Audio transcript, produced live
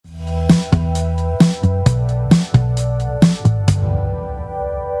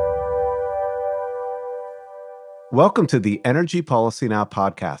Welcome to the Energy Policy Now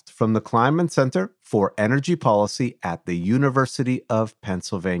podcast from the Kleinman Center for Energy Policy at the University of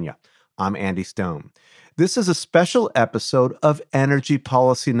Pennsylvania. I'm Andy Stone. This is a special episode of Energy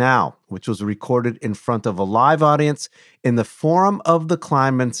Policy Now, which was recorded in front of a live audience in the forum of the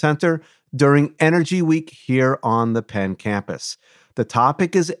Kleinman Center during Energy Week here on the Penn campus. The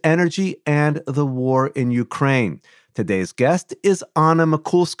topic is energy and the war in Ukraine. Today's guest is Anna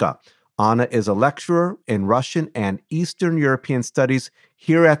Mikulska. Anna is a lecturer in Russian and Eastern European Studies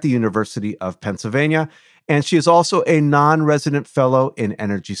here at the University of Pennsylvania, and she is also a non-resident fellow in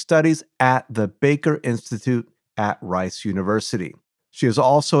energy studies at the Baker Institute at Rice University. She is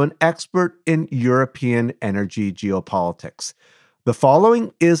also an expert in European energy geopolitics. The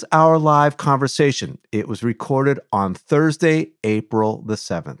following is our live conversation. It was recorded on Thursday, April the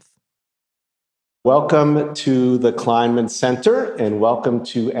 7th. Welcome to the Kleinman Center and welcome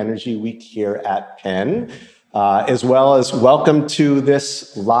to Energy Week here at Penn, as well as welcome to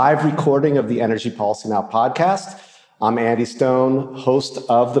this live recording of the Energy Policy Now podcast. I'm Andy Stone, host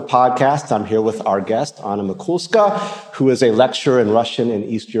of the podcast. I'm here with our guest, Anna Mikulska, who is a lecturer in Russian and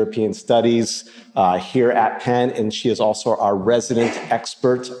East European Studies here at Penn, and she is also our resident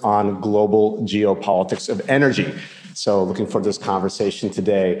expert on global geopolitics of energy. So looking forward to this conversation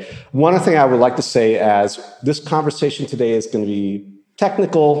today. One thing I would like to say as this conversation today is going to be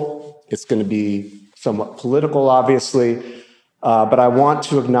technical, it's going to be somewhat political, obviously, but I want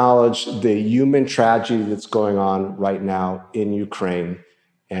to acknowledge the human tragedy that's going on right now in Ukraine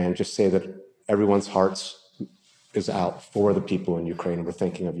and just say that everyone's hearts is out for the people in Ukraine. We're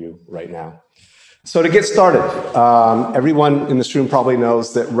thinking of you right now. So to get started, everyone in this room probably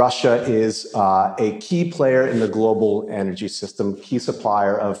knows that Russia is a key player in the global energy system, key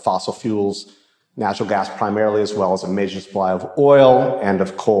supplier of fossil fuels, natural gas primarily, as well as a major supplier of oil and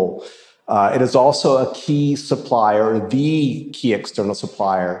of coal. It is also a key supplier, the key external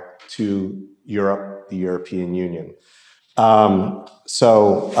supplier to Europe, the European Union.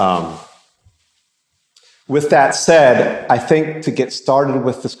 With that said, I think to get started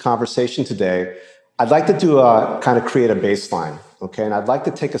with this conversation today, I'd like to do create a baseline, okay? And I'd like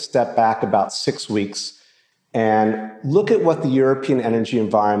to take a step back about 6 weeks and look at what the European energy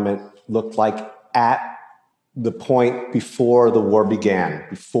environment looked like at the point before the war began,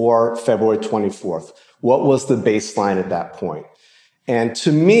 before February 24th. What was the baseline at that point? And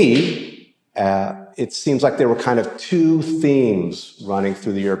to me, it seems like there were kind of two themes running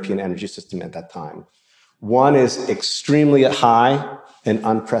through the European energy system at that time. One is extremely high and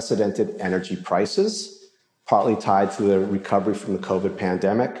unprecedented energy prices, partly tied to the recovery from the COVID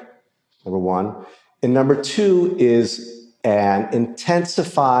pandemic, number one. And number two is an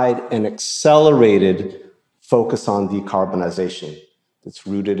intensified and accelerated focus on decarbonization. It's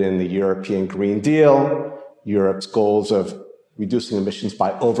rooted in the European Green Deal, Europe's goals of reducing emissions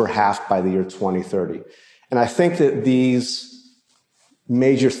by over half by the year 2030. And I think that these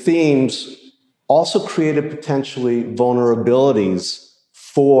major themes also created potentially vulnerabilities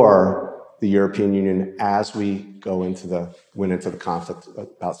for the European Union as we went into the conflict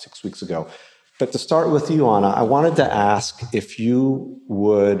about 6 weeks ago. But to start with you, Anna, I wanted to ask if you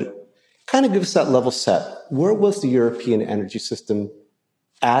would kind of give us that level set. Where was the European energy system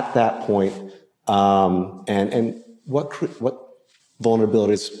at that point, and what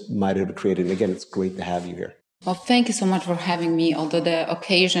vulnerabilities might it have created? And again, it's great to have you here. Well, thank you so much for having me, although the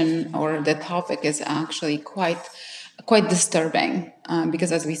occasion or the topic is actually quite disturbing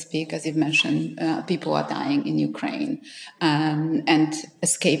because as we speak, as you've mentioned, people are dying in Ukraine and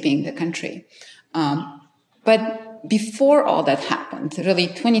escaping the country. But before all that happened, really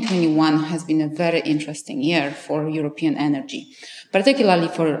 2021 has been a very interesting year for European energy, particularly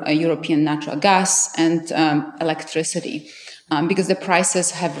for European natural gas and electricity, because the prices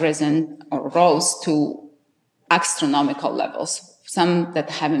have risen or rose to astronomical levels, some that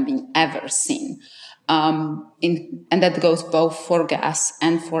haven't been ever seen. And that goes both for gas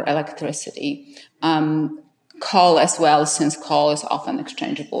and for electricity. Coal as well, since coal is often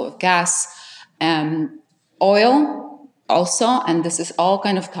exchangeable with gas. Oil also, and this is all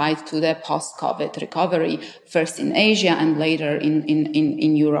kind of tied to the post-COVID recovery, first in Asia and later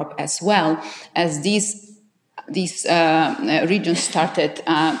in Europe as well, as these regions started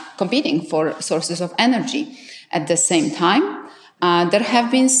competing for sources of energy. At the same time, there have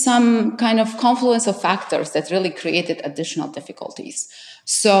been some kind of confluence of factors that really created additional difficulties.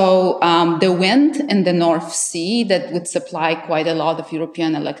 So the wind in the North Sea that would supply quite a lot of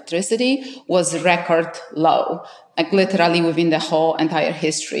European electricity was record low. Like literally within the whole entire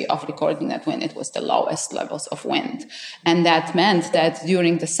history of recording that wind, it was the lowest levels of wind. And that meant that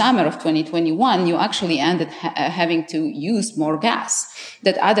during the summer of 2021, you actually ended having to use more gas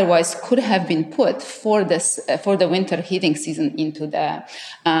that otherwise could have been put for the winter heating season into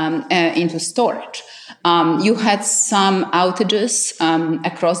storage. You had some outages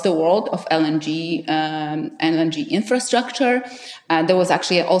across the world of LNG infrastructure. There was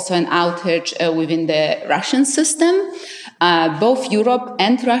actually also an outage within the Russian system. Both Europe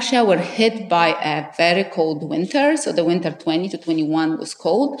and Russia were hit by a very cold winter. So the winter 20 to 21 was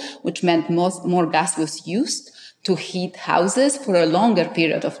cold, which meant more gas was used to heat houses for a longer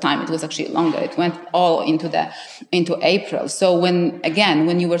period of time. It was actually longer. It went all into April. So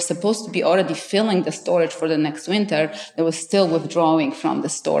when you were supposed to be already filling the storage for the next winter, there was still withdrawing from the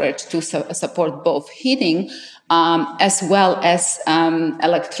storage to support both heating as well as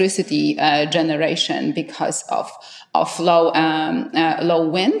electricity generation because of low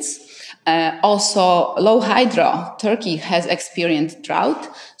winds. Also, low hydro. Turkey has experienced drought,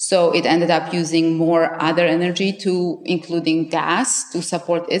 so it ended up using more other energy, including gas, to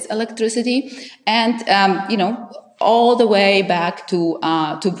support its electricity. And all the way back to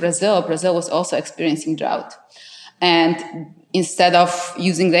Brazil. Brazil was also experiencing drought, and instead of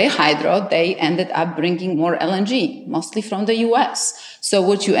using their hydro, they ended up bringing more LNG, mostly from the US. So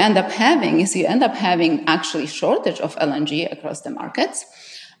what you end up having actually shortage of LNG across the markets.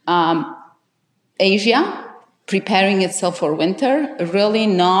 Asia preparing itself for winter, really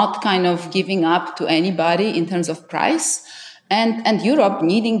not kind of giving up to anybody in terms of price, and Europe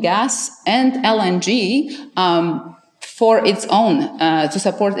needing gas and LNG for its own, to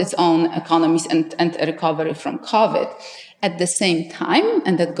support its own economies and recovery from COVID. At the same time,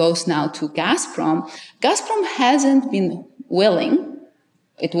 and that goes now to Gazprom, Gazprom hasn't been willing,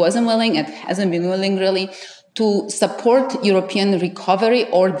 it hasn't been willing really to support European recovery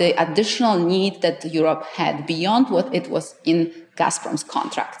or the additional need that Europe had beyond what it was in Gazprom's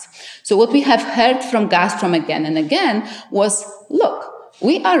contracts. So what we have heard from Gazprom again and again was, look,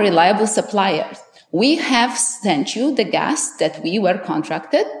 we are reliable suppliers. We have sent you the gas that we were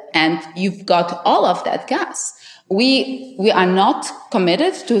contracted, and you've got all of that gas. We are not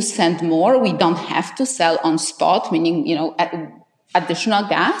committed to send more. We don't have to sell on spot, meaning, additional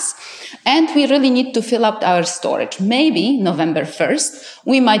gas, and we really need to fill up our storage. Maybe November 1st,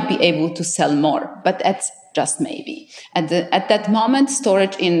 we might be able to sell more, but that's just maybe. At that moment,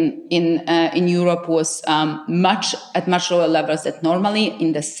 storage in Europe was at much lower levels than normally,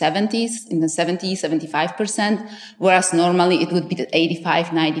 in the 70-75%, whereas normally it would be at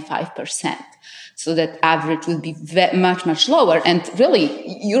 85-95%. So that average would be much, much lower. And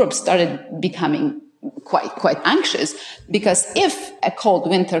really, Europe started becoming quite anxious, because if a cold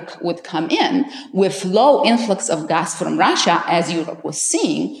winter would come in with low influx of gas from Russia, as Europe was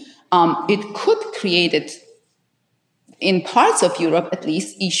seeing, it could create, in parts of Europe at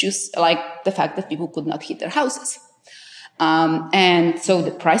least, issues like the fact that people could not heat their houses. And so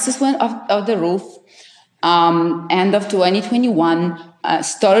the prices went off the roof. End of 2021,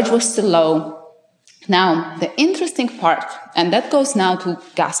 storage was still low. Now, the interesting part, and that goes now to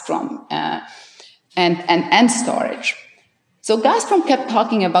Gazprom, and storage. So Gazprom kept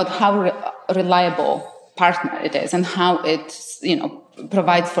talking about how reliable partner it is and how it,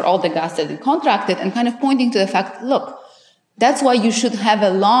 provides for all the gas that it contracted, and kind of pointing to the fact, look, that's why you should have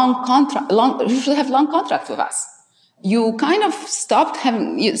long contracts with us. You kind of stopped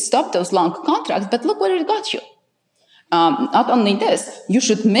those long contracts, but look where it got you. Not only this, you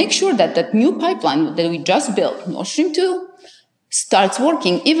should make sure that that new pipeline that we just built, Nord Stream 2, starts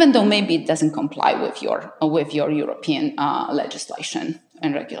working, even though maybe it doesn't comply with your European legislation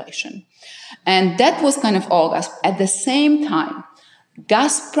and regulation. And that was kind of all gas. At the same time,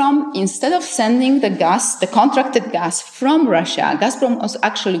 Gazprom, instead of sending the contracted gas from Russia, Gazprom was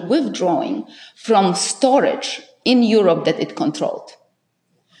actually withdrawing from storage in Europe that it controlled.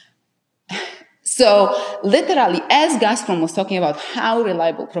 So literally, as Gazprom was talking about how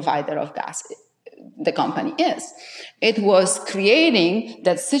reliable provider of gas the company is, it was creating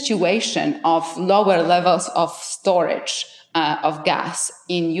that situation of lower levels of storage of gas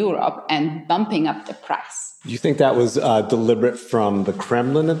in Europe and bumping up the price. Do you think that was deliberate from the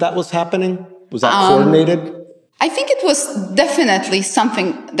Kremlin that was happening? Was that coordinated? I think it was definitely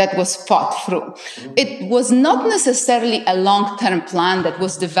something that was thought through. It was not necessarily a long-term plan that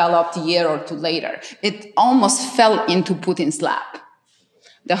was developed a year or two later. It almost fell into Putin's lap.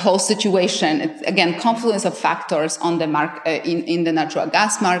 the whole situation. It's, again, confluence of factors on the in the natural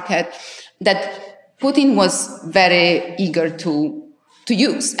gas market that Putin was very eager to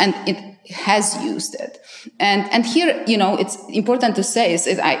use, and it has used it. And here, it's important to say is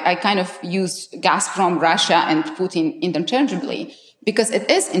I kind of use Gazprom, Russia, and Putin interchangeably because it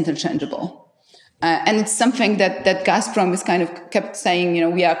is interchangeable. And it's something that Gazprom is kind of kept saying,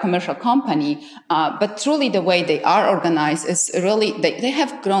 we are a commercial company. But truly the way they are organized is really, they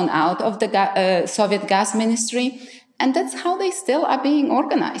have grown out of the Soviet gas ministry. And that's how they still are being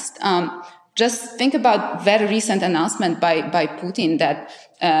organized. Just think about very recent announcement by Putin that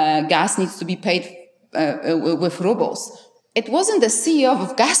gas needs to be paid with rubles. It wasn't the CEO of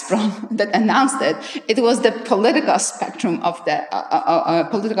Gazprom that announced it. It was the political spectrum of the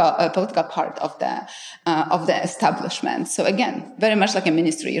political part of the establishment. So again, very much like a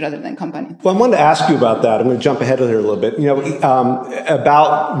ministry rather than company. Well, I wanted to ask you about that. I'm going to jump ahead of here a little bit.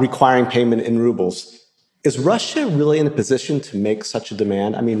 About requiring payment in rubles. Is Russia really in a position to make such a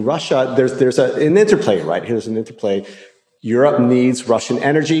demand? I mean, Russia. There's an interplay, right? Here's an interplay. Europe needs Russian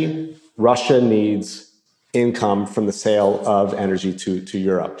energy. Russia needs income from the sale of energy to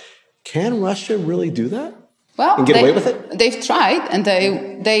Europe. Can Russia really do that? Well, and get away with it? They've tried, and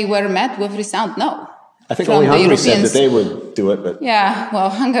they were met with resound no. I think only Hungary said that they would do it, but yeah, well,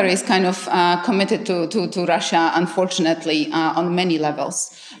 Hungary is kind of committed to Russia, unfortunately, on many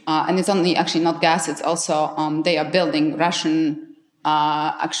levels, and it's only actually not gas; it's also they are building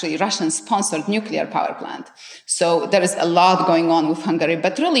Russian-sponsored nuclear power plant. So there is a lot going on with Hungary,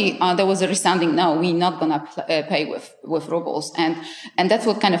 but really there was a resounding no. We're not going to pay with rubles, and that's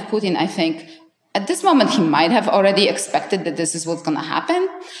what kind of Putin, I think. At this moment, he might have already expected that this is what's going to happen,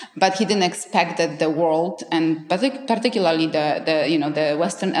 but he didn't expect that the world, and particularly the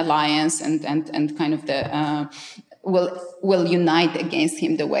Western alliance and kind of the will unite against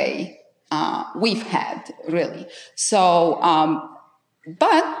him the way we've had, really. So,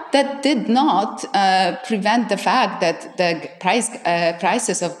 but that did not prevent the fact that the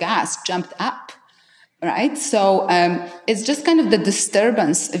prices of gas jumped up. Right, so it's just kind of the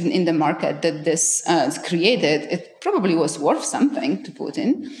disturbance in the market that this created. It probably was worth something to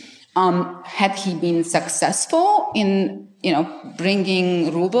Putin. Had he been successful in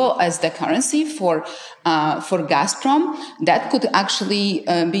bringing ruble as the currency for Gazprom, that could actually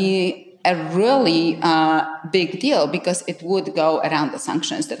be a really big deal because it would go around the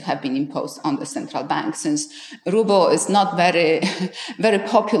sanctions that have been imposed on the central bank. Since ruble is not very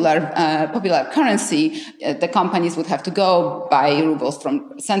popular currency, the companies would have to go buy rubles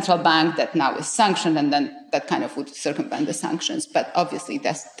from central bank that now is sanctioned, and then that kind of would circumvent the sanctions. But obviously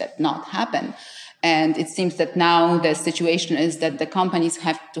that did not happen. And it seems that now the situation is that the companies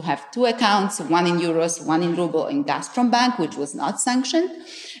have to have two accounts, one in euros, one in ruble in Gazprom Bank, which was not sanctioned.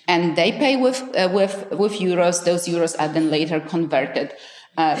 And they pay with euros. Those euros are then later converted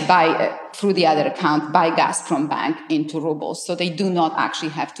through the other account by Gazprom Bank into rubles. So they do not actually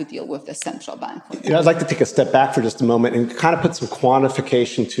have to deal with the central bank. I'd like to take a step back for just a moment and kind of put some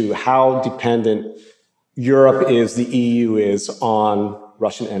quantification to how dependent Europe is, the EU is on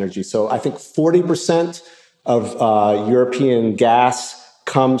Russian energy. So I think 40% of European gas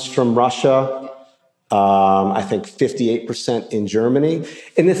comes from Russia. I think 58% in Germany.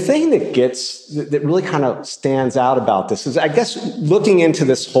 And the thing that really kind of stands out about this is, I guess, looking into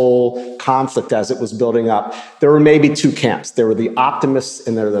this whole conflict as it was building up, there were maybe two camps. There were the optimists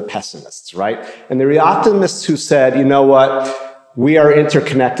and there were the pessimists, right? And there were the optimists who said, you know what, we are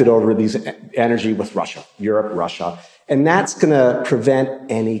interconnected over these energy with Russia, Europe, Russia. And that's going to prevent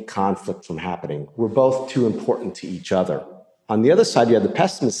any conflict from happening. We're both too important to each other. On the other side, you have the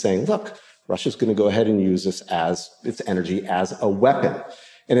pessimists saying, look, Russia's going to go ahead and use this as its energy as a weapon.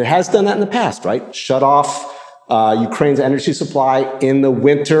 And it has done that in the past, right? Shut off Ukraine's energy supply in the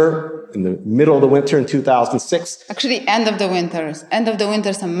winter, in the middle of the winter in 2006. Actually, end of the winters. End of the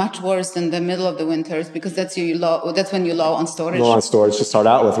winters are much worse than the middle of the winters because that's when you're low on storage. Low on storage to start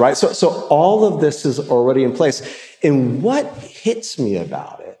out with, right? So all of this is already in place. And what hits me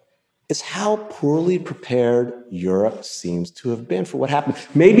about it is how poorly prepared Europe seems to have been for what happened.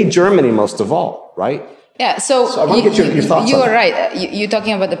 Maybe Germany most of all, right? Yeah, so I want to get your thoughts on that. You are right. You're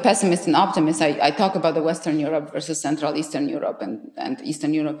talking about the pessimists and optimists. I talk about the Western Europe versus Central Eastern Europe and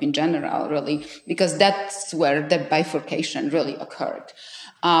Eastern Europe in general, really, because that's where the bifurcation really occurred.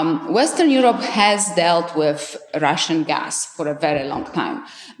 Western Europe has dealt with Russian gas for a very long time.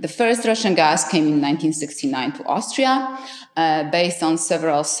 The first Russian gas came in 1969 to Austria, based on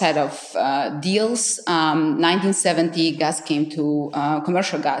several set of deals. 1970,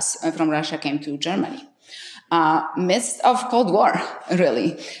 commercial gas from Russia came to Germany. midst of Cold War,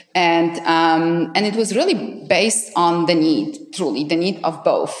 really. And it was really based on the need, truly, the need of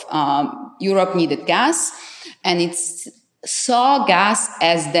both. Europe needed gas, and it saw gas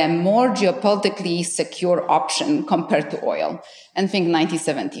as the more geopolitically secure option compared to oil. And think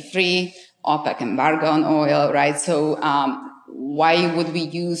 1973, OPEC embargo on oil, right? So why would we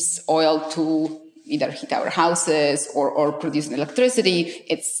use oil to either heat our houses or produce electricity?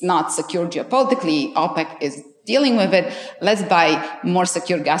 It's not secure geopolitically. OPEC is dealing with it. Let's buy more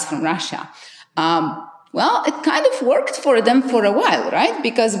secure gas from Russia. Well, it kind of worked for them for a while, right?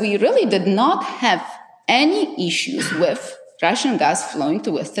 Because we really did not have any issues with Russian gas flowing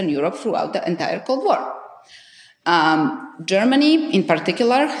to Western Europe throughout the entire Cold War. Germany, in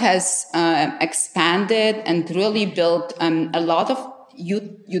particular, has expanded and really built a lot of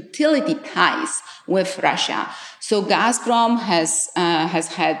utility ties with Russia. So Gazprom has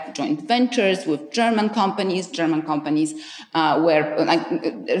had joint ventures with German companies. German companies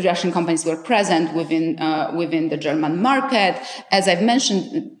Russian companies were present within the German market. As I've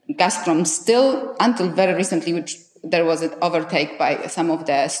mentioned, Gazprom still, until very recently, which there was an overtake by some of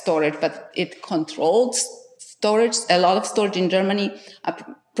the storage, but it controlled storage, a lot of storage in Germany,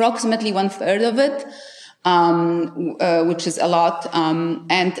 approximately 1/3 of it. Which is a lot,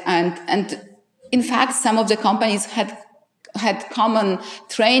 and in fact, some of the companies had common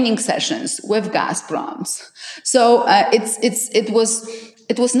training sessions with Gazproms. So it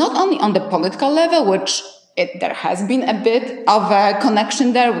was not only on the political level, which there has been a bit of a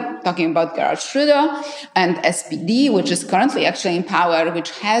connection there. We're talking about Gerhard Schröder and SPD, which is currently actually in power,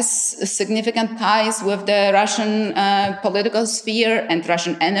 which has significant ties with the Russian political sphere and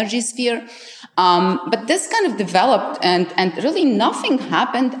Russian energy sphere. But this kind of developed, and really nothing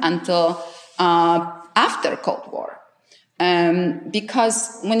happened until after Cold War. Because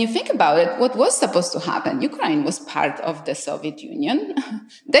when you think about it, what was supposed to happen? Ukraine was part of the Soviet Union.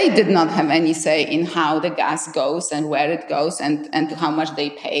 They did not have any say in how the gas goes and where it goes and to how much they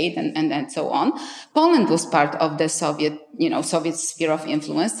paid and so on. Poland was part of the Soviet sphere of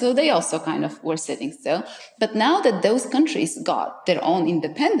influence, so they also kind of were sitting still. But now that those countries got their own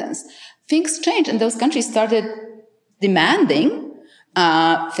independence, things changed, and those countries started demanding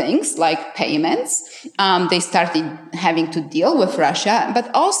things like payments. They started having to deal with Russia, but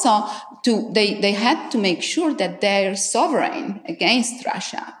also they had to make sure that they're sovereign against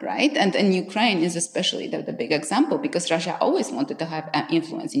Russia, right? And Ukraine is especially the big example, because Russia always wanted to have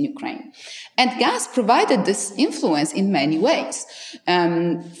influence in Ukraine. And gas provided this influence in many ways.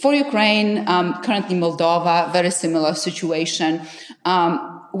 For Ukraine, currently Moldova, very similar situation,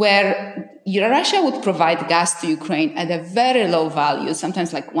 where Russia would provide gas to Ukraine at a very low value, sometimes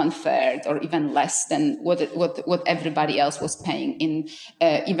like 1/3 or even less than what everybody else was paying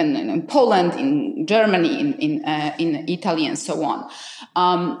even in Poland, in Germany, in Italy, and so on.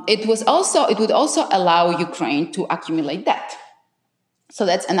 It would also allow Ukraine to accumulate debt. So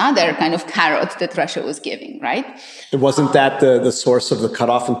that's another kind of carrot that Russia was giving, right? It wasn't that the source of the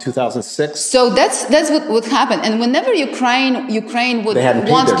cutoff in 2006? So that's what would happen. And whenever Ukraine would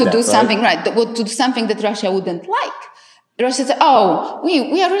want to do something, right, to do something that Russia wouldn't like, Russia said,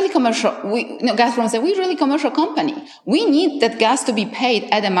 we are really commercial. Gazprom said, we're really commercial company. We need that gas to be paid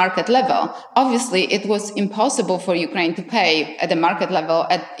at a market level. Obviously, it was impossible for Ukraine to pay at the market level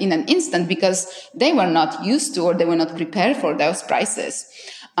in an instant, because they were not used to, or they were not prepared for those prices.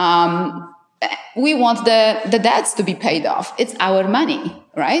 We want the debts to be paid off. It's our money,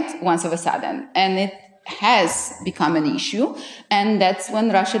 right? Once of a sudden. And it has become an issue, and that's when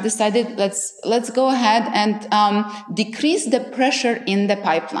Russia decided, let's go ahead and decrease the pressure in the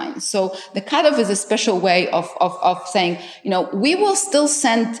pipeline. So the cutoff is a special way of saying, we will still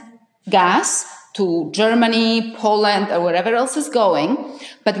send gas to Germany, Poland, or wherever else is going,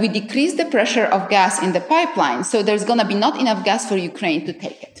 but we decrease the pressure of gas in the pipeline, so there's going to be not enough gas for Ukraine to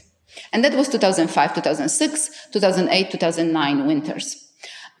take it. And that was 2005, 2006, 2008, 2009 winters.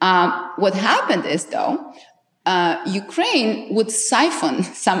 What happened is, though, Ukraine would siphon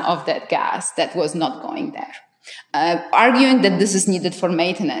some of that gas that was not going there, arguing that this is needed for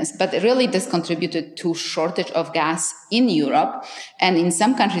maintenance. But really, this contributed to shortage of gas in Europe. And in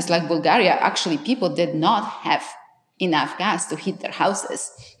some countries like Bulgaria, actually, people did not have enough gas to heat their houses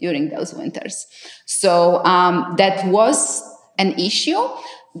during those winters. So that was an issue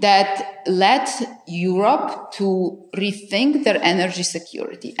that led Europe to rethink their energy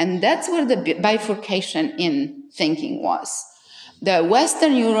security. And that's where the bifurcation in thinking was. The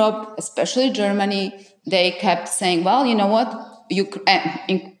Western Europe, especially Germany, they kept saying, well, you know what?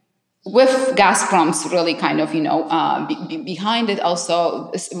 with Gazprom's really kind of, behind it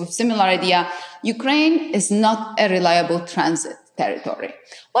also, with similar idea, Ukraine is not a reliable transit territory.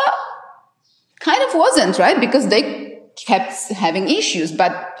 Well, kind of wasn't, right? Because they kept having issues,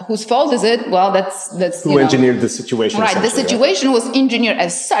 but whose fault is it? Well, that's who engineered the situation, right? The situation was engineered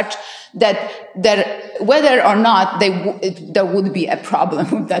as such that whether or not there would be a problem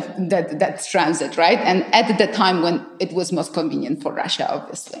with that transit, right? And at the time when it was most convenient for Russia,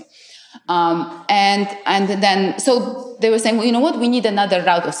 obviously. And then, so they were saying, well, you know what? We need another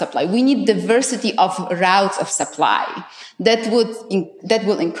route of supply. We need diversity of routes of supply that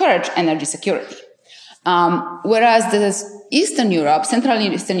will encourage energy security. Whereas the Eastern Europe, Central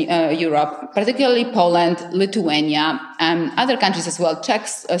and Eastern Europe, particularly Poland, Lithuania, and other countries as well,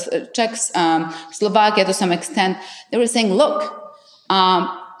 Czechs, Slovakia to some extent, they were saying, look,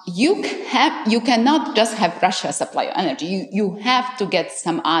 you cannot just have Russia supply energy. You have to get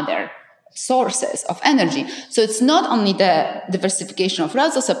some other sources of energy. So it's not only the diversification of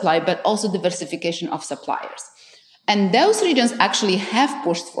routes of supply, but also diversification of suppliers. And those regions actually have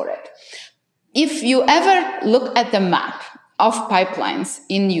pushed for it. If you ever look at the map of pipelines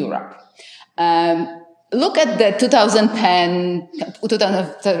in Europe, look at the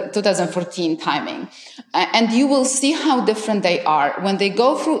 2014 timing, and you will see how different they are. When they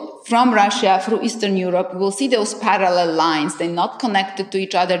go from Russia through Eastern Europe, we'll see those parallel lines. They're not connected to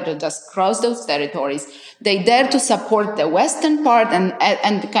each other. They just cross those territories. They dare to support the western part, and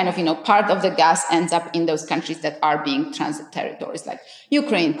kind of, part of the gas ends up in those countries that are being transit territories like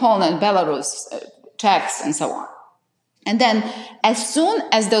Ukraine, Poland, Belarus, Czechs, and so on. And then as soon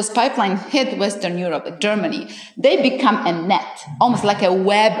as those pipelines hit Western Europe, like Germany, they become a net, almost like a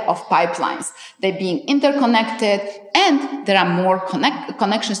web of pipelines. They're being interconnected, and there are more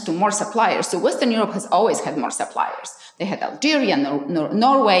connections to more suppliers. So Western Europe has always had more suppliers. They had Algeria,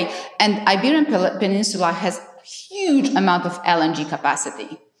 Norway, and Iberian Peninsula has huge amount of LNG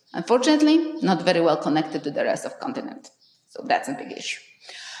capacity. Unfortunately, not very well connected to the rest of the continent. So that's a big issue.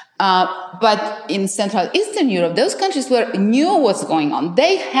 But in Central Eastern Europe, those countries knew what's going on.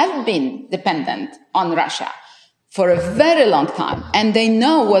 They have been dependent on Russia for a very long time, and they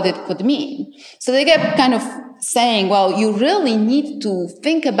know what it could mean. So they kept kind of saying, well, you really need to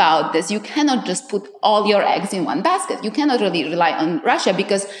think about this. You cannot just put all your eggs in one basket. You cannot really rely on Russia,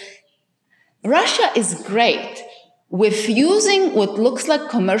 because Russia is great with using what looks like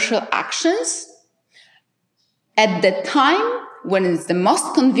commercial actions at the time when it's the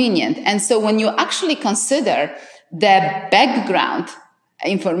most convenient. And so when you actually consider the background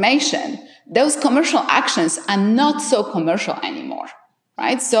information, those commercial actions are not so commercial anymore,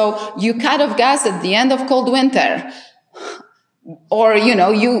 right? So you cut off gas at the end of cold winter, or,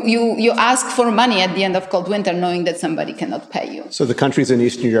 you ask for money at the end of cold winter knowing that somebody cannot pay you. So the countries in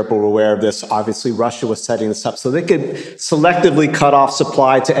Eastern Europe were aware of this. Obviously, Russia was setting this up so they could selectively cut off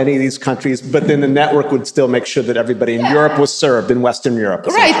supply to any of these countries, but then the network would still make sure that everybody in Europe was served, in Western Europe.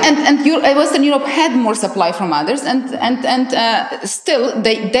 Right, and Western Europe had more supply from others, and still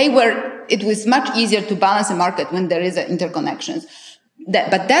it was much easier to balance a market when there is interconnections.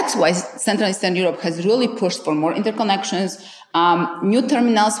 But that's why Central and Eastern Europe has really pushed for more interconnections. New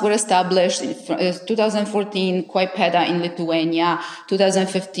terminals were established in 2014, Klaipėda in Lithuania,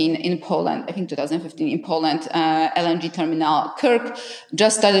 2015 in Poland. I think 2015 in Poland, LNG terminal Kirk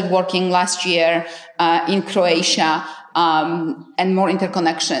just started working last year in Croatia, and more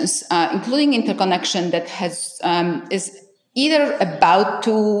interconnections, including interconnection that is either about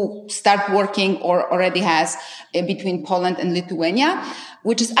to start working or already has between Poland and Lithuania,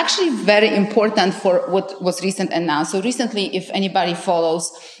 which is actually very important for what was recently announced. So recently, if anybody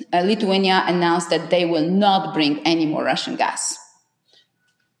follows, Lithuania announced that they will not bring any more Russian gas.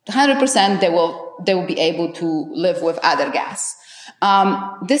 100% they will be able to live with other gas.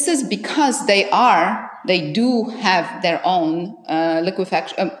 This is because they do have their own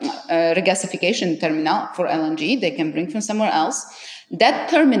regasification terminal for LNG. They can bring from somewhere else. That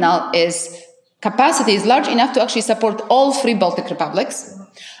terminal capacity is large enough to actually support all three Baltic republics.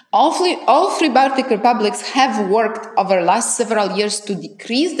 All three Baltic republics have worked over the last several years to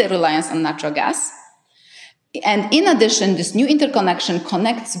decrease their reliance on natural gas. And in addition, this new interconnection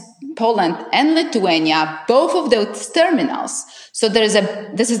connects Poland and Lithuania, both of those terminals. So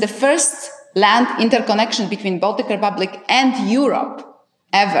this is the first land interconnection between Baltic Republic and Europe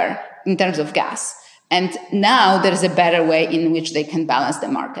ever in terms of gas. And now there's a better way in which they can balance the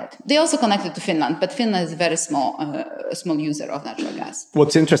market. They also connected to Finland, but Finland is a very small user of natural gas.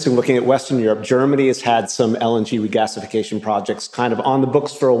 What's interesting, looking at Western Europe, Germany has had some LNG regasification projects kind of on the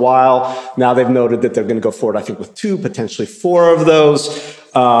books for a while. Now they've noted that they're going to go forward, I think, with 2, potentially 4 of those.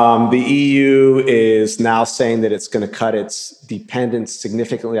 The EU is now saying that it's going to cut its dependence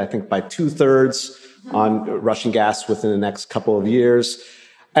significantly, I think by 2/3 on Russian gas within the next couple of years.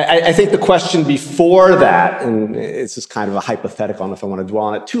 I think the question before that, and it's just kind of a hypothetical, I don't know if I want to dwell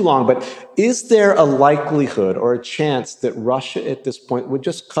on it too long, but is there a likelihood or a chance that Russia at this point would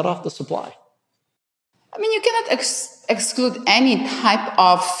just cut off the supply? I mean, you cannot exclude any type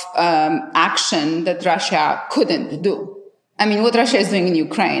of action that Russia couldn't do. I mean, what Russia is doing in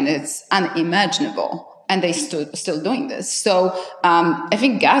Ukraine, it's unimaginable. And they still doing this. So I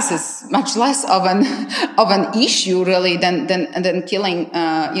think gas is much less of an issue really than killing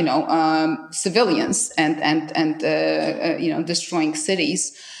civilians and destroying cities.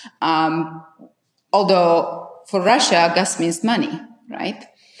 Although for Russia, gas means money, right?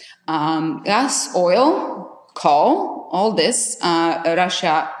 Gas, oil, coal, all this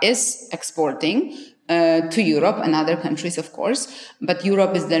Russia is exporting to Europe and other countries, of course, but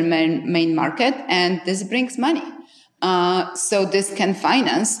Europe is their main market, and this brings money. So this can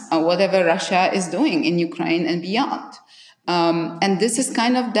finance whatever Russia is doing in Ukraine and beyond. And this is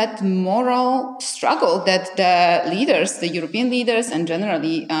kind of that moral struggle that the leaders, the European leaders, and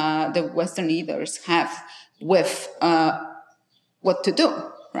generally the Western leaders have with what to do,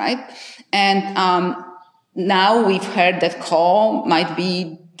 right? And now we've heard that coal might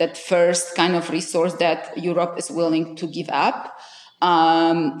be that first kind of resource that Europe is willing to give up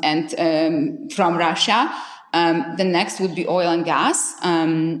from Russia. The next would be oil and gas.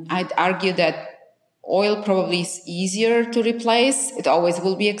 I'd argue that oil probably is easier to replace. It always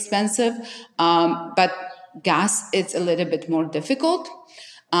will be expensive. But gas, it's a little bit more difficult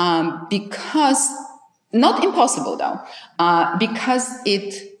because, not impossible though, because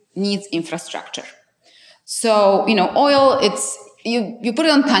it needs infrastructure. So, oil, it's, you put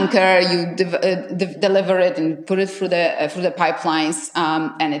it on tanker, you deliver it and put it through the pipelines,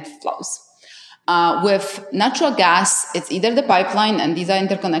 and it flows. With natural gas, it's either the pipeline, and these are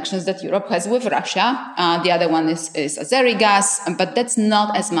interconnections that Europe has with Russia. The other one is Azeri gas, but that's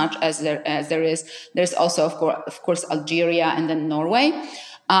not as much as there is. There's also, of course, Algeria and then Norway.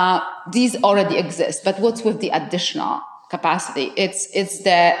 These already exist, but what's with the additional capacity? It's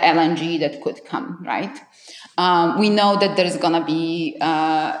the LNG that could come, right? We know that there's gonna be,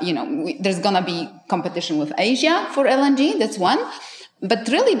 there's gonna be competition with Asia for LNG. That's one. But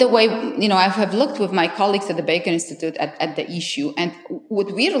really, the way I have looked with my colleagues at the Baker Institute at the issue, and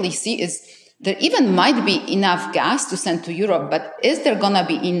what we really see is there even might be enough gas to send to Europe, but is there gonna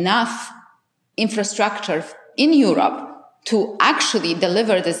be enough infrastructure in Europe to actually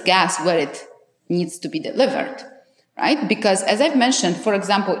deliver this gas where it needs to be delivered? Right? Because as I've mentioned, for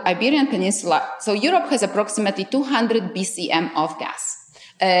example, Iberian Peninsula, so Europe has approximately 200 BCM of gas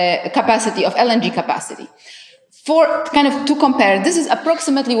capacity, of LNG capacity. For kind of to compare, this is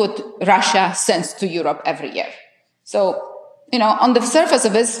approximately what Russia sends to Europe every year. So, on the surface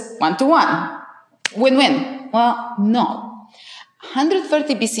of this, 1-to-1, win-win. Well, no.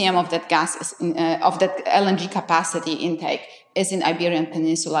 130 BCM of that gas is of that LNG capacity intake is in Iberian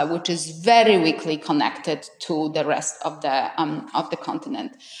Peninsula, which is very weakly connected to the rest of the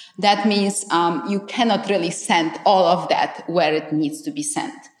continent. That means you cannot really send all of that where it needs to be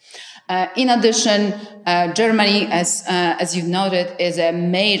sent. In addition, Germany, as you've noted, is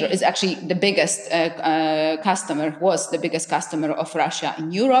actually the biggest customer, was the biggest customer of Russia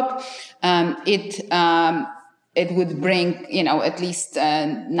in Europe. It would bring, at least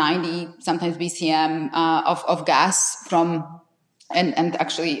 90, sometimes BCM of gas from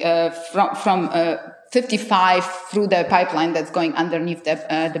 55 through the pipeline that's going underneath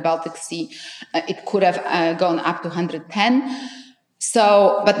the Baltic Sea. It could have gone up to 110.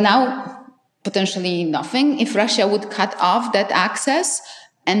 So, but now potentially nothing if Russia would cut off that access,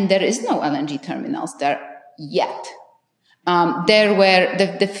 and there is no LNG terminals there yet. There were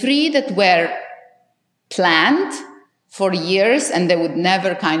the three that were planned for years, and they would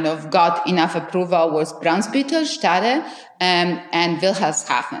never kind of got enough approval was Brunsbüttel, Stade, and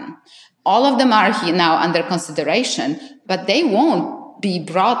Wilhelmshaven. All of them are here now under consideration, but they won't be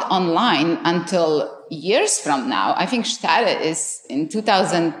brought online until years from now. I think Stade is in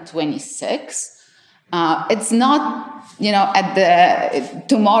 2026. It's not, at the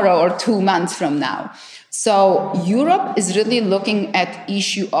tomorrow or 2 months from now. So Europe is really looking at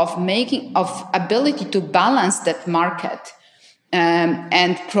issue of ability to balance that market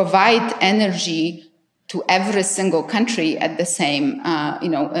and provide energy to every single country at the same,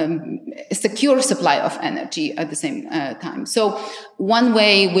 secure supply of energy at the same time. So one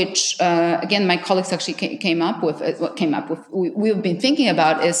way, which again my colleagues actually came up with, we've been thinking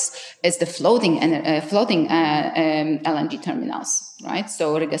about is the floating LNG terminals, right?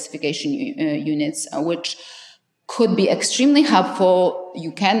 So regasification units, which could be extremely helpful.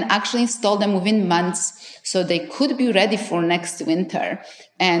 You can actually install them within months, so they could be ready for next winter.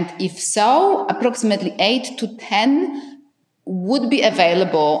 And if so, approximately 8 to 10 would be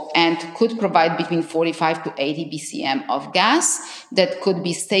available and could provide between 45 to 80 BCM of gas that could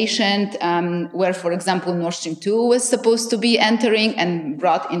be stationed where, for example, Nord Stream 2 was supposed to be entering and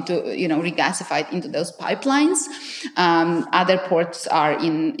brought into, regasified into those pipelines. Other ports are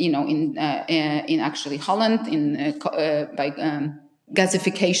in actually Holland by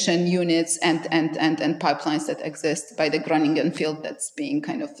gasification units and pipelines that exist by the Groningen field that's being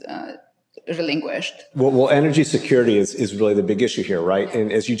kind of relinquished. Well, energy security is really the big issue here, right?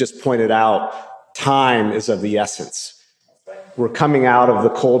 And as you just pointed out, time is of the essence. We're coming out of the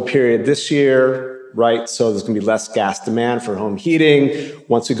cold period this year, right? So there's going to be less gas demand for home heating.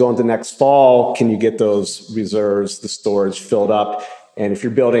 Once we go into next fall, can you get those reserves, the storage filled up? And if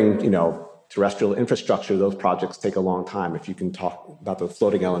you're building, terrestrial infrastructure, those projects take a long time. If you can talk about the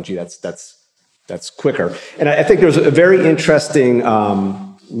floating LNG, that's quicker. And I think there's a very interesting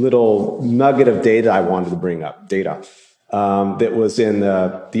little nugget of data I wanted to bring up, that was in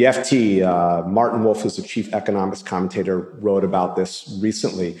the FT. Martin Wolf, who's the chief economics commentator, wrote about this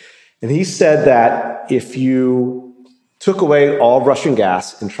recently. And he said that if you took away all Russian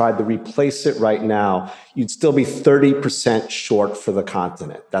gas and tried to replace it right now, you'd still be 30% short for the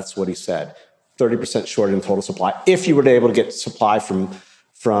continent. That's what he said, 30% short in total supply. If you were able to get supply from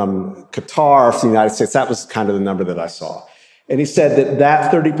Qatar, from the United States, that was kind of the number that I saw. And he said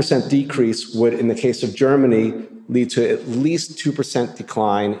that 30% decrease would, in the case of Germany, lead to at least 2%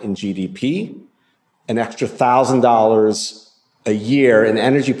 decline in GDP, an extra $1,000 a year in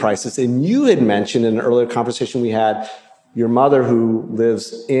energy prices. And you had mentioned in an earlier conversation we had, your mother, who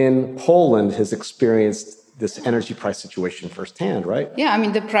lives in Poland, has experienced this energy price situation firsthand, right? Yeah, I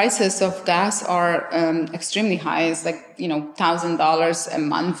mean, the prices of gas are extremely high. It's like, $1,000 a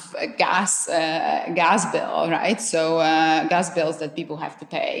month gas bill, right? So gas bills that people have to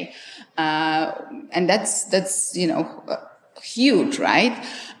pay. And that's huge, right?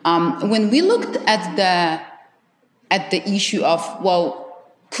 When we looked at the issue of,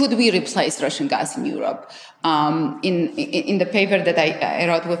 could we replace Russian gas in Europe? In the paper that I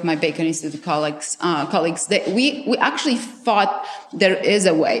wrote with my Baker Institute colleagues, that we actually thought there is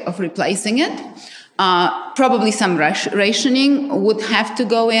a way of replacing it. Probably some rationing would have to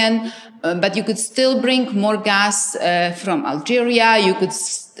go in, but you could still bring more gas from Algeria. You could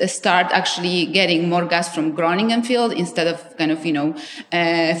start actually getting more gas from Groningen field instead of kind of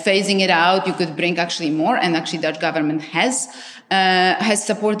phasing it out. You could bring actually more, and actually Dutch government has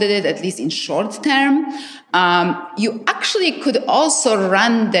supported it, at least in short term. You actually could also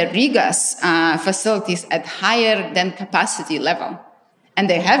run the regas facilities at higher than capacity level. And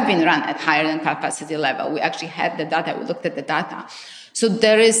they have been run at higher than capacity level. We actually had the data, we looked at the data. So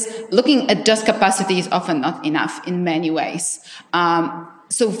looking at just capacity is often not enough in many ways.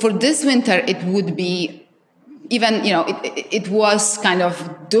 So for this winter, it would be even, it was kind of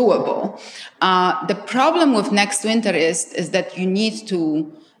doable. The problem with next winter is that you need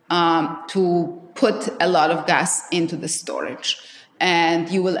to put a lot of gas into the storage. And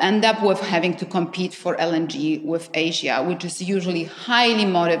you will end up with having to compete for LNG with Asia, which is usually highly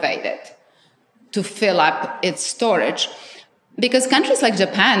motivated to fill up its storage. Because countries like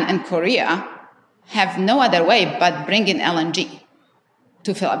Japan and Korea have no other way but bring in LNG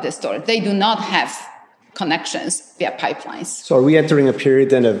to fill up the storage. They do not have connections via pipelines. So are we entering a period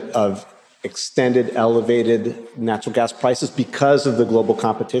then of extended elevated natural gas prices because of the global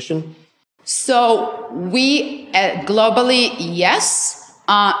competition? So we globally, yes.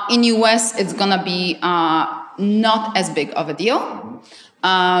 In US, it's going to be not as big of a deal.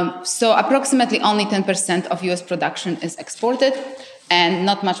 So approximately only 10% of US production is exported, and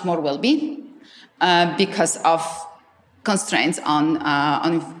not much more will be because of constraints on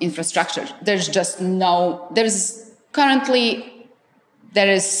infrastructure. There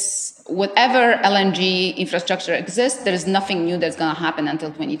is whatever LNG infrastructure exists, there is nothing new that's going to happen until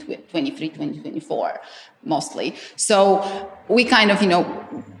 2023, 2024, mostly. So we kind of,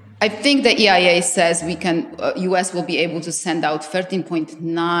 I think the EIA says US will be able to send out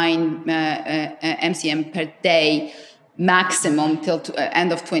 13.9 MCM per day maximum till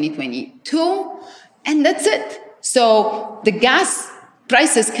end of 2022, and that's it. So the gas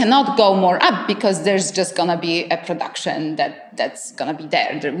prices cannot go more up because there's just going to be a production that's going to be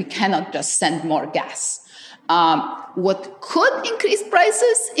there. We cannot just send more gas. What could increase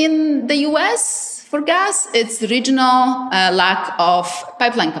prices in the US for gas? It's regional lack of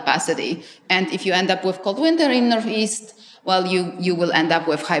pipeline capacity. And if you end up with cold winter in Northeast, well, you will end up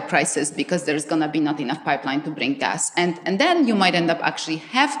with high prices because there's going to be not enough pipeline to bring gas. And then you might end up actually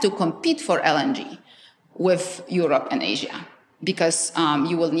have to compete for LNG with Europe and Asia, because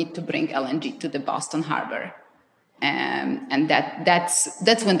you will need to bring LNG to the Boston Harbor. And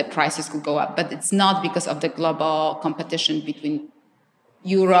that's when the prices could go up. But it's not because of the global competition between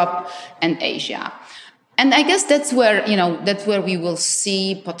Europe and Asia. And I guess that's where we will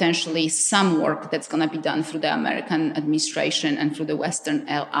see potentially some work that's going to be done through the American administration and through the Western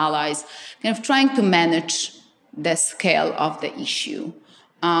allies, kind of trying to manage the scale of the issue.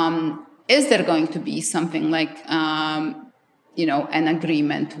 Is there going to be something like an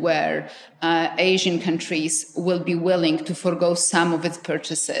agreement where Asian countries will be willing to forgo some of its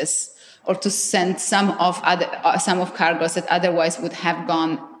purchases or to send some of cargoes that otherwise would have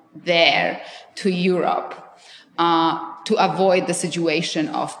gone there to Europe to avoid the situation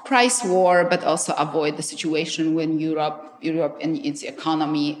of price war, but also avoid the situation when Europe and its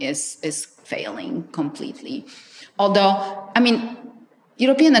economy is failing completely. Although,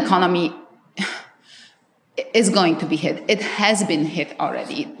 European economy is going to be hit. It has been hit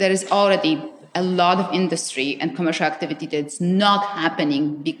already. There is already a lot of industry and commercial activity that's not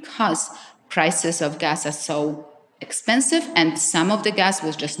happening because prices of gas are so expensive, and some of the gas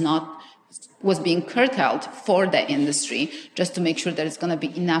was being curtailed for the industry just to make sure that it's going to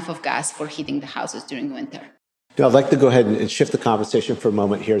be enough of gas for heating the houses during winter. Now, I'd like to go ahead and shift the conversation for a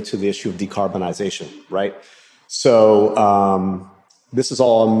moment here to the issue of decarbonization, right? So this is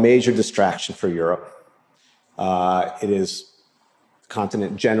all a major distraction for Europe. The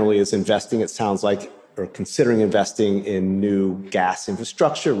continent generally is investing, it sounds like, or considering investing in new gas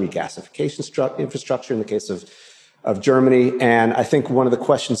infrastructure, regasification infrastructure in the case of Germany. And I think one of the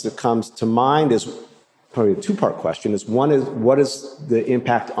questions that comes to mind is probably a two-part question. One is, what is the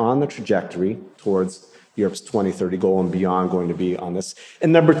impact on the trajectory towards Europe's 2030 goal and beyond going to be on this?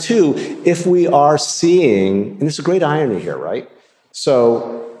 And number two, if we are seeing, and there's a great irony here, right?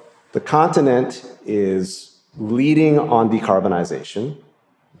 So the continent is leading on decarbonization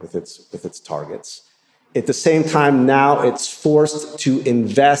with its targets. At the same time, now it's forced to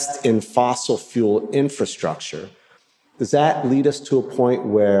invest in fossil fuel infrastructure. Does that lead us to a point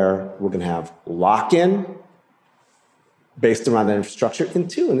where we're going to have lock-in based around that infrastructure? And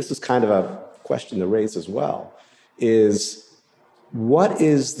two, and this is kind of a question to raise as well, is what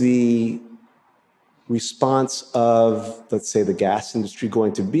is the response of, let's say, the gas industry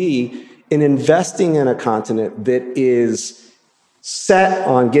going to be in investing in a continent that is set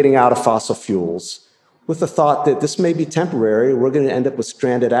on getting out of fossil fuels with the thought that this may be temporary, we're going to end up with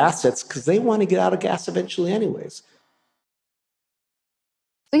stranded assets because they want to get out of gas eventually anyways?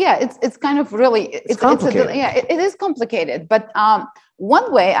 So yeah, it's kind of really, it's complicated. It is complicated. But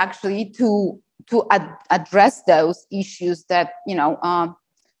one way actually to address those issues that,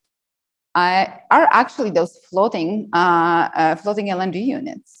 are actually those floating LNG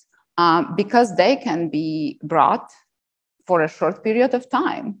units, because they can be brought for a short period of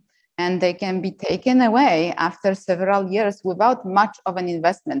time and they can be taken away after several years without much of an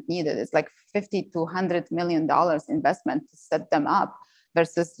investment needed. It's like $50 to $100 million investment to set them up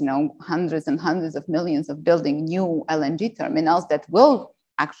versus, hundreds and hundreds of millions of building new LNG terminals that would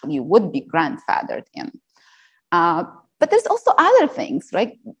be grandfathered in. But there's also other things,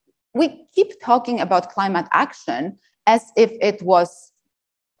 right? We keep talking about climate action as if it was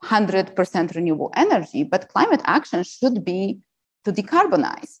 100% renewable energy, but climate action should be to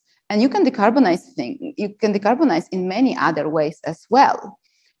decarbonize. And you can decarbonize in many other ways as well.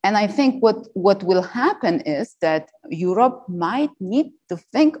 And I think what will happen is that Europe might need to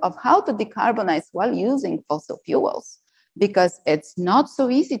think of how to decarbonize while using fossil fuels, because it's not so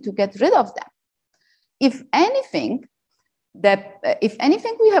easy to get rid of them. If anything,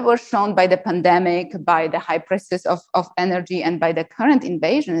 we have shown by the pandemic, by the high prices of energy, and by the current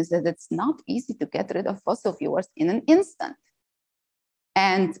invasion, is that it's not easy to get rid of fossil fuels in an instant.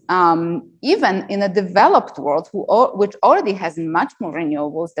 And even in a developed world, which already has much more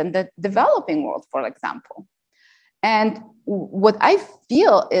renewables than the developing world, for example. And what I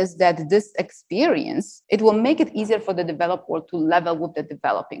feel is that this experience, it will make it easier for the developed world to level with the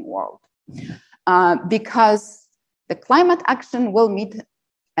developing world. Because the climate action will meet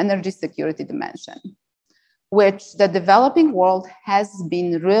energy security dimension, which the developing world has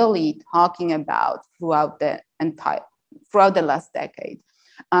been really talking about throughout the entire throughout the last decade.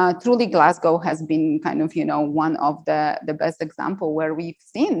 Truly, Glasgow has been kind of, one of the best example where we've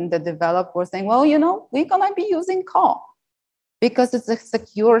seen the developers saying, well, we're going to be using coal because it's a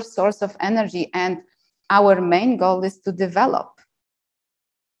secure source of energy. And our main goal is to develop.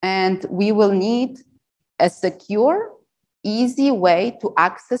 And we will need a secure, easy way to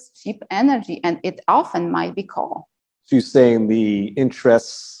access cheap energy. And it often might be coal. So you're saying the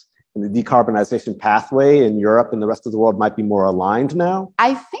interests in the decarbonization pathway in Europe and the rest of the world might be more aligned now?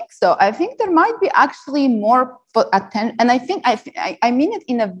 I think so. I think there might be actually more attention. And I think I mean it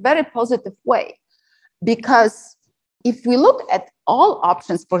in a very positive way, because if we look at all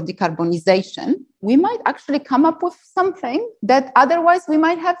options for decarbonization, we might actually come up with something that otherwise we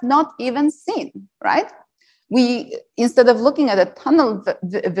might have not even seen, right? We, instead of looking at a tunnel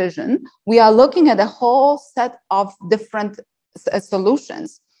vision, we are looking at a whole set of different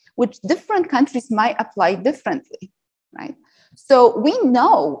solutions, which different countries might apply differently, right? So we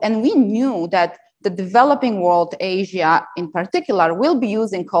know, and we knew that the developing world, Asia in particular, will be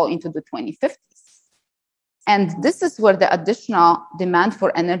using coal into the 2050s. And this is where the additional demand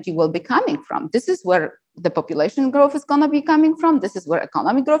for energy will be coming from. This is where the population growth is going to be coming from. This is where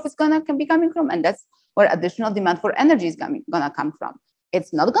economic growth is going to be coming from. And that's where additional demand for energy is going to come from.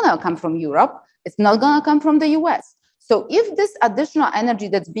 It's not going to come from Europe. It's not going to come from the US. So if this additional energy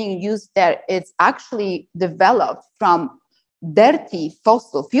that's being used there is actually developed from dirty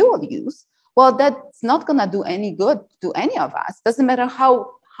fossil fuel use, well, that's not going to do any good to any of us. Doesn't matter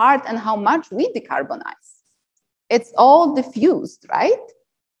how hard and how much we decarbonize. It's all diffused, right?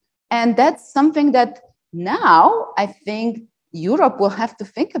 And that's something that now I think Europe will have to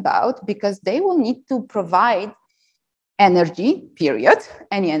think about, because they will need to provide energy, period,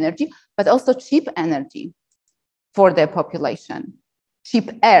 any energy, but also cheap energy for their population, cheap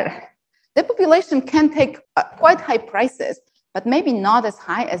air. The population can take quite high prices, but maybe not as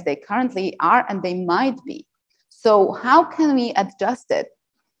high as they currently are, and they might be. So how can we adjust it?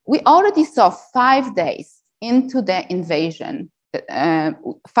 We already saw 5 days into the invasion,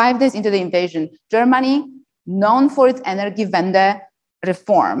 5 days into the invasion, Germany, known for its energy Wende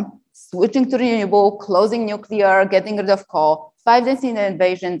reform, switching to renewable, closing nuclear, getting rid of coal. 5 days in the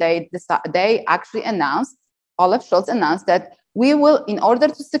invasion, they actually announced, Olaf Scholz announced that we will, in order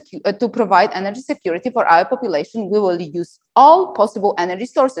to provide energy security for our population, we will use all possible energy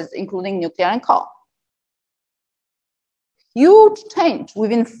sources, including nuclear and coal. Huge change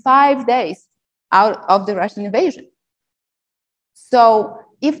within 5 days out of the Russian invasion. So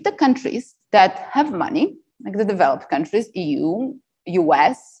if the countries that have money, like the developed countries, EU,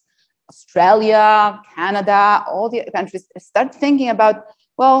 US, Australia, Canada, all the countries, start thinking about,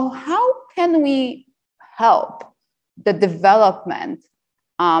 well, how can we help the development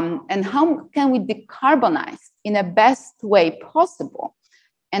and how can we decarbonize in a best way possible?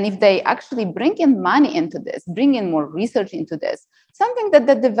 And if they actually bring in money into this, bring in more research into this, something that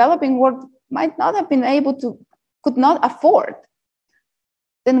the developing world might not have been able to, could not afford,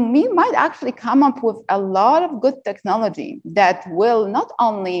 then we might actually come up with a lot of good technology that will not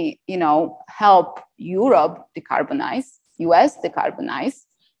only, help Europe decarbonize, US decarbonize,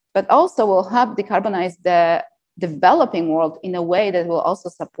 but also will help decarbonize the developing world in a way that will also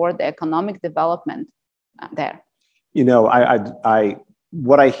support the economic development there.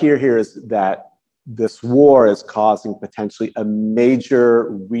 What I hear here is that this war is causing potentially a major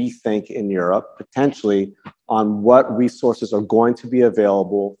rethink in Europe, potentially on what resources are going to be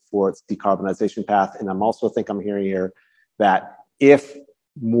available for its decarbonization path. And I'm hearing here that if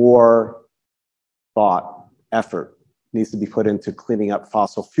more thought, effort needs to be put into cleaning up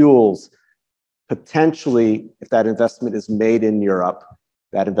fossil fuels, potentially, if that investment is made in Europe,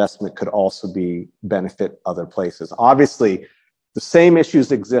 that investment could also benefit other places. Obviously, the same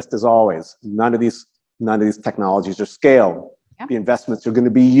issues exist as always. None of these technologies are scaled. Yeah. The investments are going to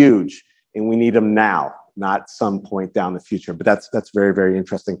be huge, and we need them now, not some point down the future. But that's very, very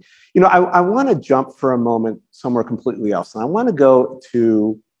interesting. I want to jump for a moment somewhere completely else, and I want to go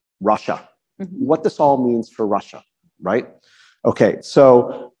to Russia. Mm-hmm. What this all means for Russia, right? Okay,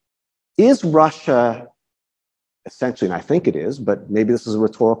 so is Russia essentially, and I think it is, but maybe this is a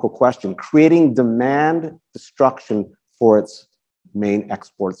rhetorical question, creating demand destruction for its main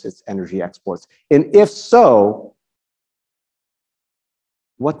exports, its energy exports? And if so,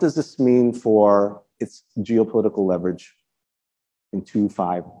 what does this mean for its geopolitical leverage in 2,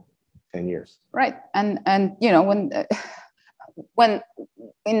 5, 10 years? Right. And when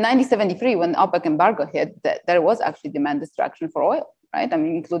in 1973, when OPEC embargo hit, there was actually demand destruction for oil, right? I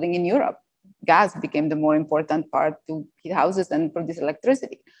mean, including in Europe. Gas became the more important part to heat houses and produce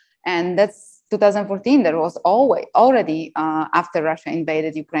electricity. And that's 2014, there was already after Russia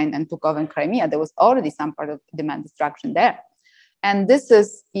invaded Ukraine and took over Crimea, there was already some part of demand destruction there. And this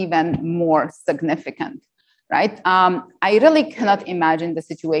is even more significant, right? I really cannot imagine the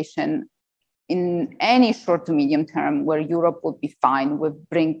situation in any short to medium term where Europe would be fine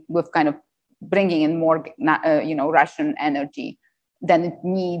with kind of bringing in more, Russian energy than it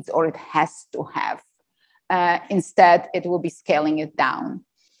needs or it has to have. Instead, it will be scaling it down.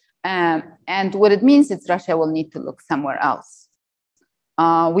 And what it means is Russia will need to look somewhere else.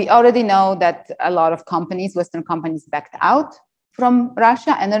 We already know that a lot of companies, Western companies, backed out from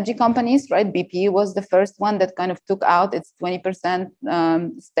Russia, energy companies, right? BP was the first one that kind of took out its 20%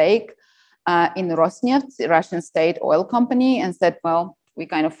 stake in Rosneft, the Russian state oil company, and said, well, we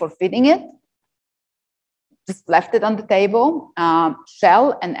kind of forfeiting it. Just left it on the table.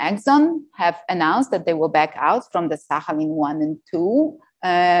 Shell and Exxon have announced that they will back out from the Sakhalin 1 and 2,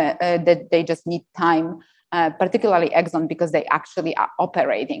 that they just need time, particularly Exxon, because they actually are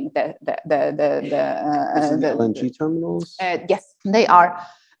operating the LNG terminals? Yes, they are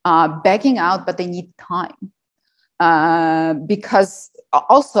backing out, but they need time. Because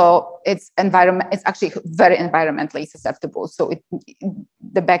also it's actually very environmentally susceptible. So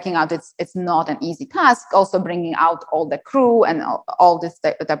the backing out, it's not an easy task. Also bringing out all the crew and all this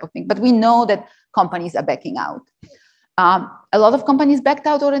type of thing. But we know that companies are backing out. A lot of companies backed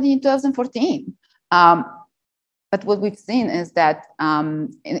out already in 2014. But what we've seen is that,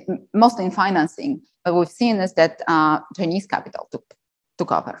 mostly in financing, what we've seen is that Chinese capital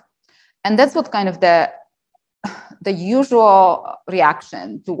took over. And that's what kind of the usual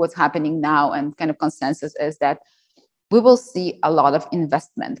reaction to what's happening now and kind of consensus is that we will see a lot of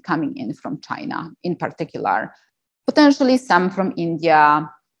investment coming in from China in particular, potentially some from India,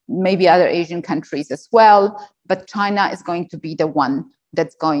 maybe other Asian countries as well. But China is going to be the one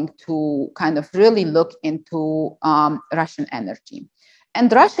that's going to kind of really look into Russian energy.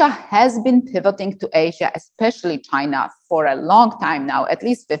 And Russia has been pivoting to Asia, especially China, for a long time now, at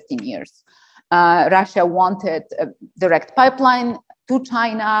least 15 years. Russia wanted a direct pipeline to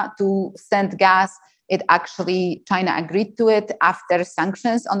China to send gas. China agreed to it after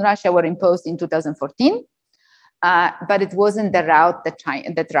sanctions on Russia were imposed in 2014. But it wasn't the route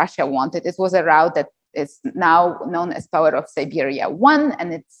that Russia wanted. It was a route that is now known as Power of Siberia 1,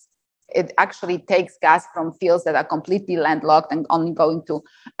 and it actually takes gas from fields that are completely landlocked and only going to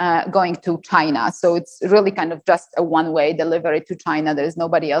China. So it's really kind of just a one-way delivery to China. There is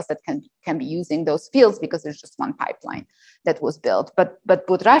nobody else that can be using those fields because there's just one pipeline that was built. But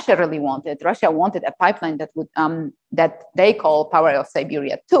what Russia wanted a pipeline that would that they call Power of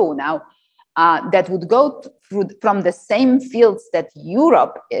Siberia 2 now, that would go from the same fields that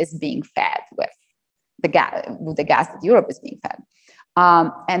Europe is being fed with the gas that Europe is being fed.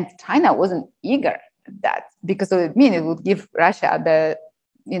 And China wasn't eager at that because it would give Russia the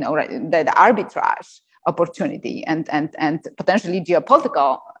arbitrage opportunity and potentially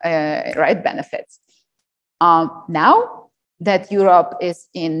geopolitical benefits. Now that Europe is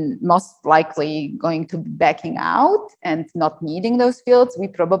most likely going to be backing out and not needing those fields, we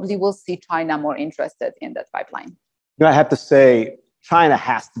probably will see China more interested in that pipeline. I have to say, China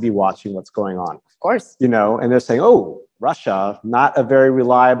has to be watching what's going on. Of course. And they're saying, oh, Russia, not a very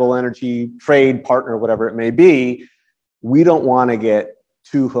reliable energy trade partner, whatever it may be. We don't want to get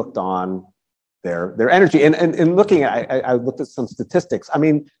too hooked on their energy. And looking at, I looked at some statistics. I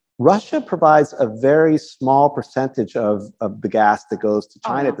mean, Russia provides a very small percentage of the gas that goes to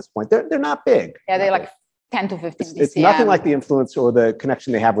China at this point. They're not big. Yeah, they're like 10 to 15 BCM. It's nothing like the influence or the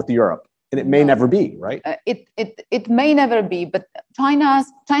connection they have with Europe. And it may never be, right? It may never be, but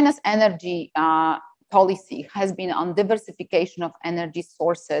China's energy policy has been on diversification of energy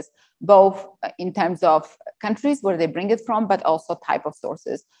sources, both in terms of countries where they bring it from, but also type of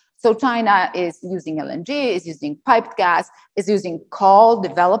sources. So China is using LNG, is using piped gas, is using coal,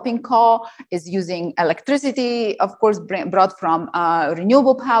 developing coal, is using electricity, of course, brought from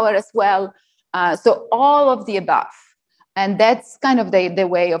renewable power as well. So all of the above. And that's kind of the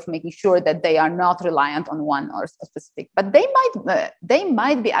way of making sure that they are not reliant on one or specific. But they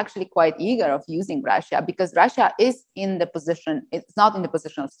might be actually quite eager of using Russia because Russia is it's not in the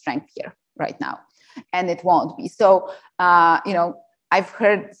position of strength here right now, and it won't be. So, I've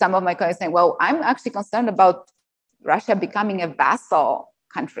heard some of my colleagues saying, well, I'm actually concerned about Russia becoming a vassal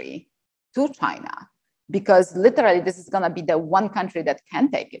country to China, because literally this is going to be the one country that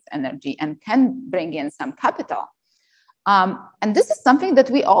can take its energy and can bring in some capital. And this is something that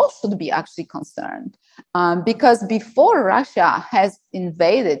we all should be actually concerned, because before Russia has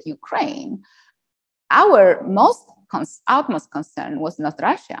invaded Ukraine, our utmost concern was not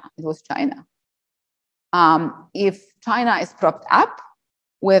Russia, it was China. If China is propped up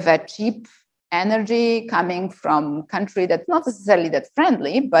with a cheap energy coming from a country that's not necessarily that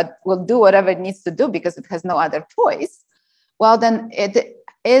friendly, but will do whatever it needs to do because it has no other choice, well, then it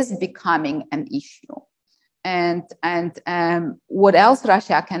is becoming an issue. And what else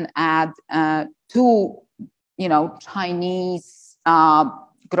Russia can add to, Chinese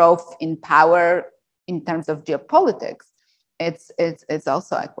growth in power in terms of geopolitics? It's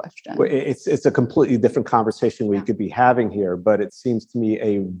also a question. Well, it's a completely different conversation we could be having here, but it seems to me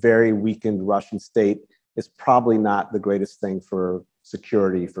a very weakened Russian state is probably not the greatest thing for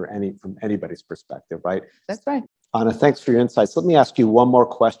security from anybody's perspective, right? That's right. Anna, thanks for your insights. Let me ask you one more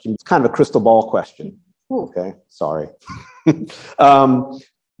question. It's kind of a crystal ball question. Ooh. Okay, sorry.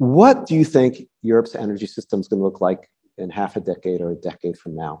 What do you think Europe's energy system is going to look like in half a decade or a decade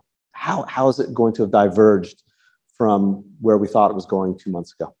from now? How is it going to have diverged from where we thought it was going 2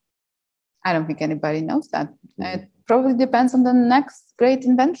 months ago? I don't think anybody knows that. Mm-hmm. It probably depends on the next great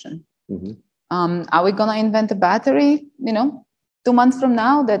invention. Mm-hmm. Are we going to invent a battery, 2 months from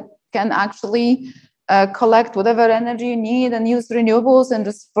now that can actually collect whatever energy you need and use renewables and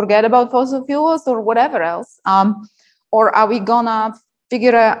just forget about fossil fuels or whatever else? Or are we going to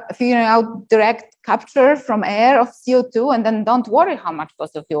figuring out direct capture from air of CO2 and then don't worry how much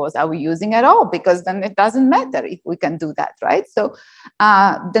fossil fuels are we using at all, because then it doesn't matter if we can do that, right? So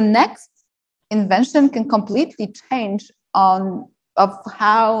the next invention can completely change of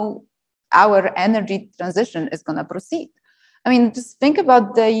how our energy transition is going to proceed. I mean, just think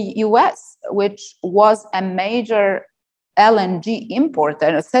about the US, which was a major LNG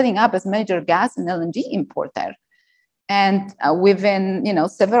importer, setting up as major gas and LNG importer. And within,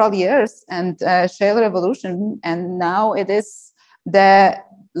 several years and shale revolution, and now it is the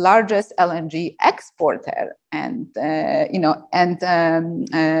largest LNG exporter and,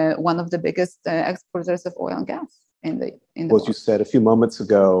 one of the biggest exporters of oil and gas in the world. As you said a few moments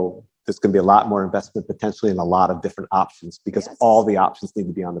ago, there's going to be a lot more investment potentially in a lot of different options because all the options need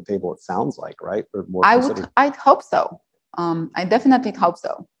to be on the table, it sounds like, right? Or more I'd hope so. I definitely hope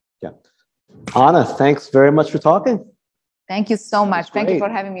so. Yeah. Anna, thanks very much for talking. Thank you so much. Thank you for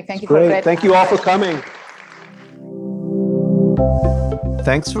having me. Thank you for great. Thank you all for coming.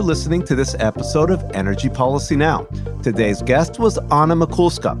 Thanks for listening to this episode of Energy Policy Now. Today's guest was Anna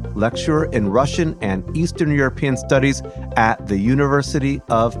Mikulska, lecturer in Russian and Eastern European Studies at the University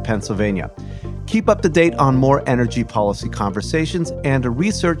of Pennsylvania. Keep up to date on more energy policy conversations and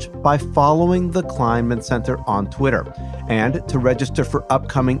research by following the Kleinman Center on Twitter. And to register for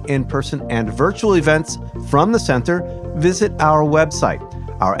upcoming in-person and virtual events from the center, visit our website.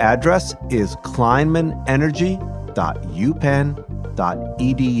 Our address is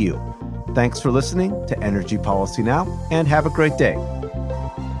kleinmanenergy.upenn.edu. Thanks for listening to Energy Policy Now, and have a great day.